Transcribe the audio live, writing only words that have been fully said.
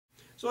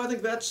So I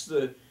think that's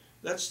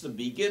the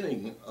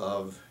beginning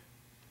of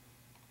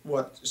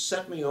what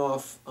set me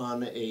off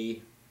on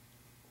a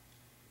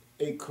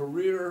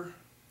career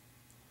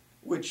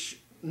which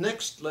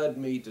next led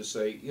me to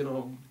say, you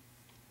know,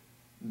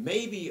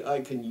 maybe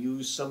I can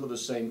use some of the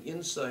same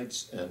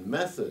insights and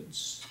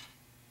methods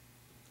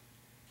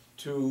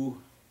to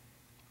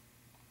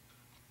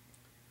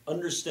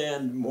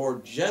understand more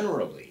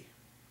generally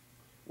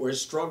where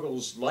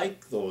struggles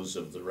like those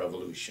of the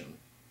revolution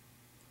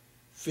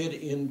fit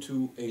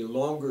into a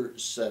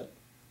longer-term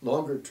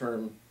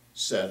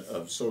set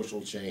of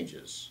social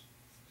changes.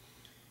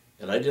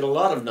 And I did a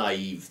lot of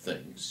naive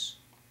things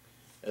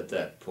at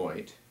that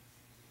point.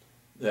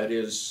 That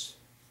is,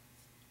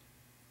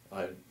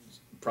 I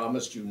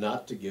promised you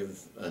not to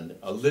give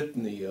a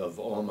litany of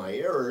all my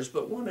errors,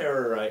 but one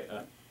error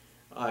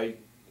I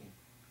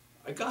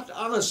got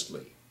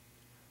honestly.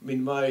 I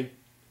mean, my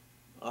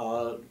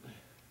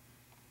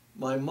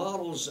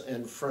models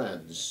and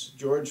friends,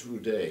 George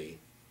Vendee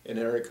and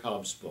Eric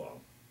Hobsbawm,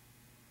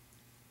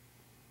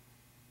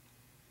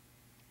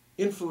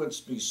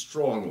 influenced me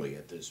strongly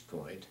at this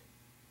point,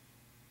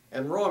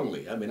 and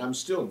wrongly. I mean, I'm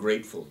still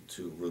grateful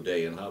to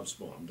Vendee and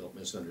Hobsbawm, don't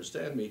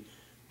misunderstand me,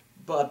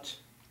 but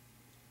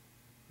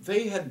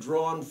they had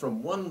drawn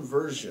from one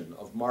version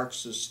of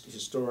Marxist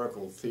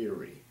historical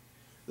theory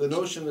the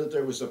notion that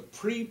there was a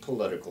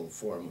pre-political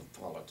form of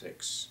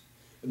politics,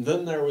 and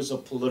then there was a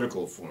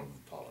political form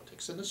of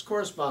politics. And this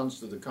corresponds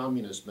to the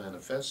Communist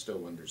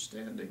Manifesto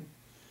understanding,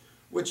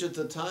 which at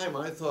the time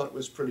I thought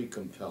was pretty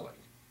compelling.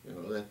 You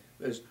know, that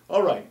there's,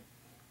 all right,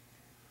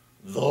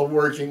 the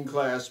working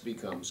class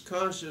becomes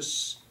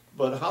conscious,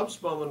 but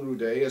Hobsbawm and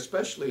Vendee,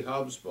 especially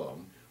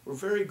Hobsbawm, were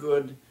very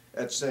good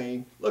at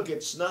saying, look,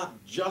 it's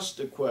not just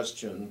a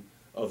question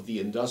of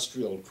the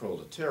industrial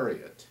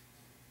proletariat.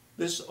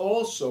 This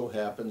also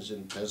happens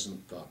in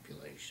peasant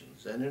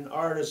populations and in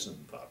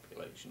artisan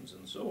populations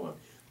and so on.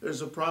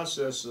 There's a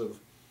process of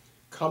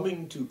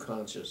coming to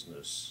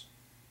consciousness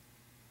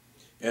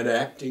and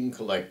acting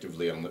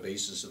collectively on the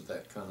basis of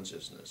that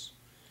consciousness.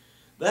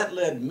 That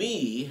led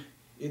me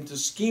into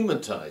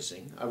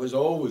schematizing. I was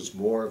always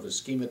more of a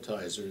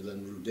schematizer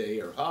than Vendee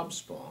or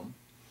Hobsbawm.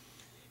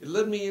 It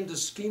led me into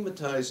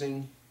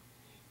schematizing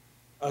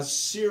a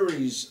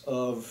series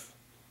of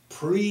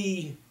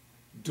pre,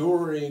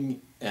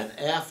 during, and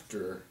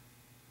after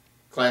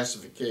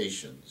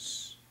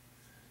classifications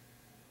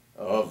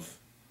of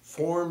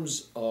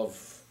forms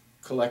of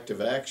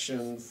collective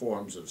action,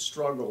 forms of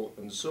struggle,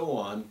 and so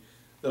on,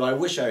 that I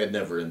wish I had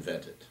never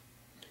invented.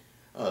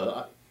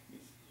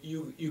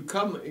 You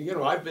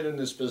know, I've been in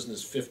this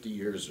business 50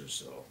 years or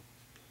so,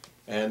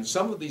 and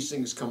some of these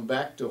things come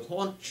back to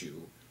haunt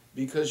you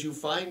because you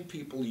find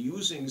people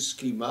using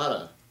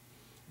schemata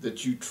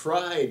that you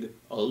tried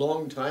a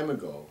long time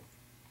ago,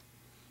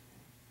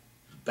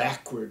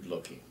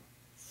 backward-looking,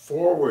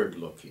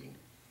 forward-looking,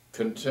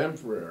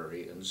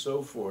 contemporary, and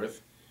so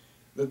forth,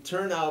 that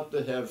turn out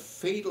to have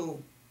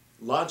fatal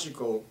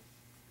logical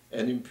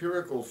and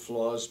empirical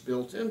flaws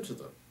built into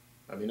them.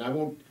 I mean, I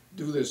won't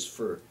do this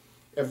for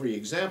every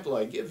example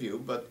I give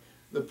you, but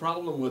the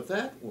problem with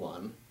that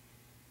one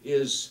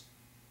is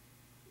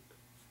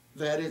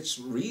that it's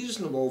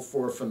reasonable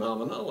for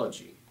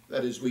phenomenology.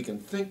 That is, we can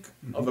think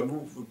of a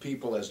group of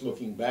people as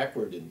looking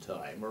backward in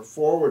time, or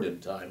forward in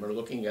time, or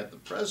looking at the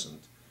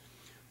present,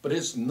 but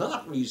it's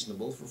not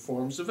reasonable for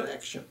forms of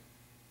action.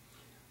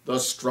 The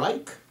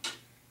strike,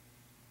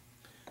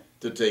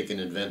 to take an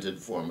invented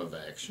form of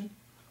action,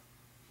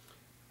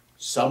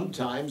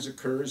 sometimes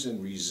occurs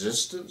in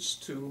resistance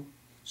to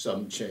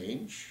some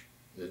change,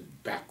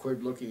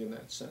 backward looking in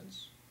that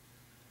sense.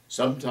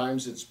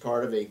 Sometimes it's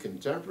part of a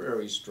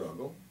contemporary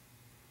struggle,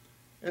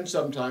 and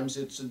sometimes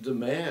it's a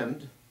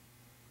demand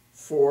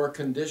for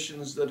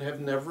conditions that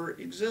have never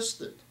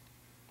existed.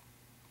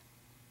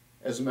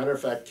 As a matter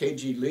of fact,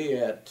 K.G. Lee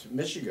at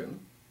Michigan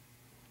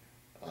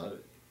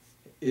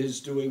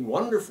is doing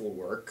wonderful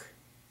work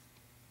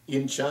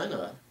in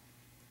China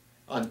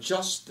on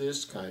just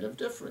this kind of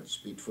difference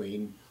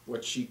between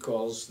what she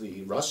calls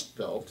the Rust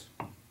Belt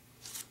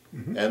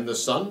and the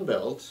Sun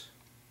Belt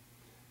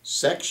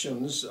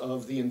sections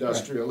of the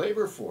industrial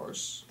labor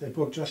force. That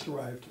book just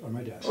arrived on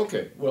my desk.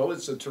 Okay, well,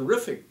 it's a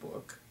terrific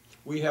book.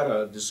 We had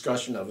a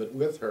discussion of it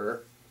with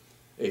her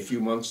a few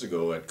months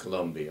ago at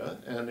Columbia,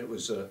 and it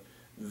was a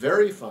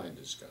very fine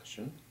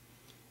discussion.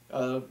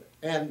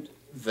 And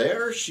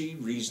there she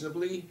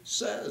reasonably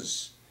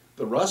says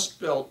the Rust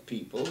Belt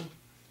people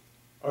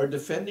are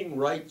defending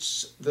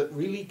rights that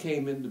really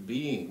came into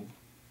being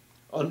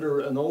under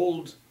an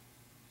old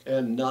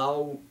and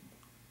now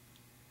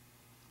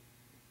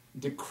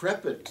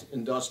decrepit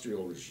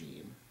industrial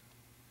regime,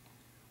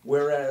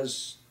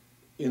 whereas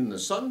in the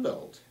Sun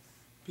Belt,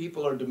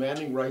 people are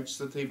demanding rights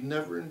that they've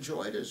never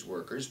enjoyed as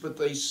workers, but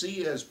they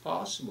see as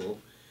possible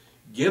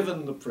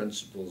given the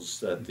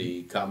principles that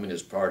the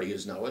Communist Party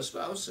is now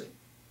espousing.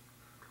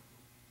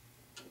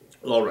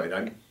 Well, all right,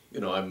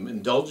 I'm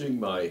indulging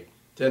my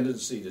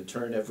tendency to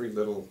turn every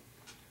little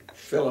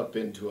fillip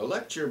into a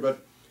lecture,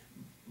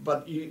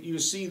 But you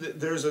see that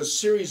there's a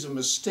series of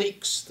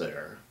mistakes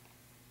there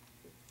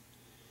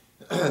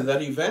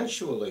that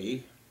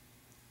eventually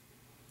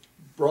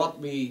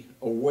brought me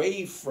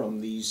away from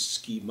these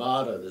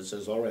schemata that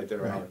says, all right,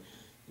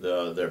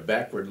 they're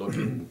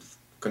backward-looking,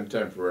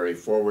 contemporary,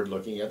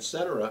 forward-looking,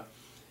 etc.,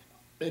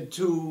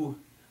 to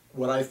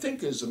what I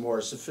think is a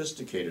more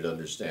sophisticated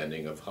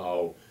understanding of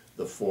how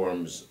the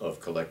forms of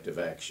collective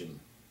action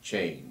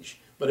change.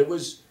 But it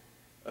was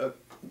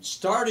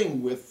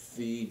starting with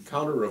the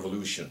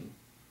counter-revolution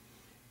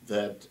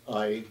that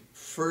I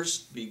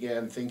first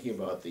began thinking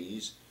about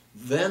these,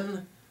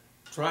 then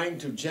trying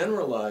to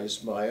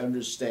generalize my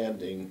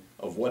understanding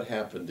of what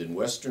happened in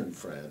Western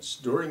France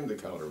during the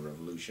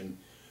counter-revolution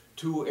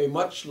to a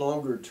much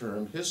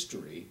longer-term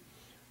history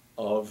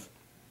of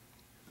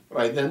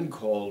what I then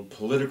called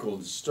political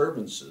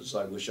disturbances.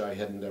 I wish I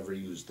hadn't ever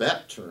used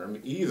that term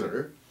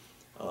either,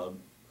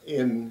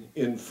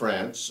 in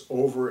France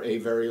over a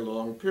very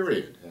long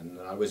period. And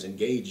I was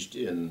engaged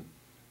in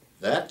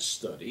that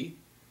study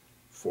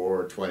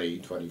for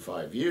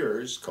 25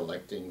 years,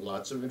 collecting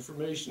lots of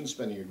information,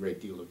 spending a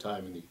great deal of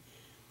time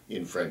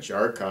in French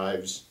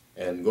archives,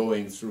 and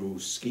going through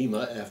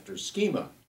schema after schema.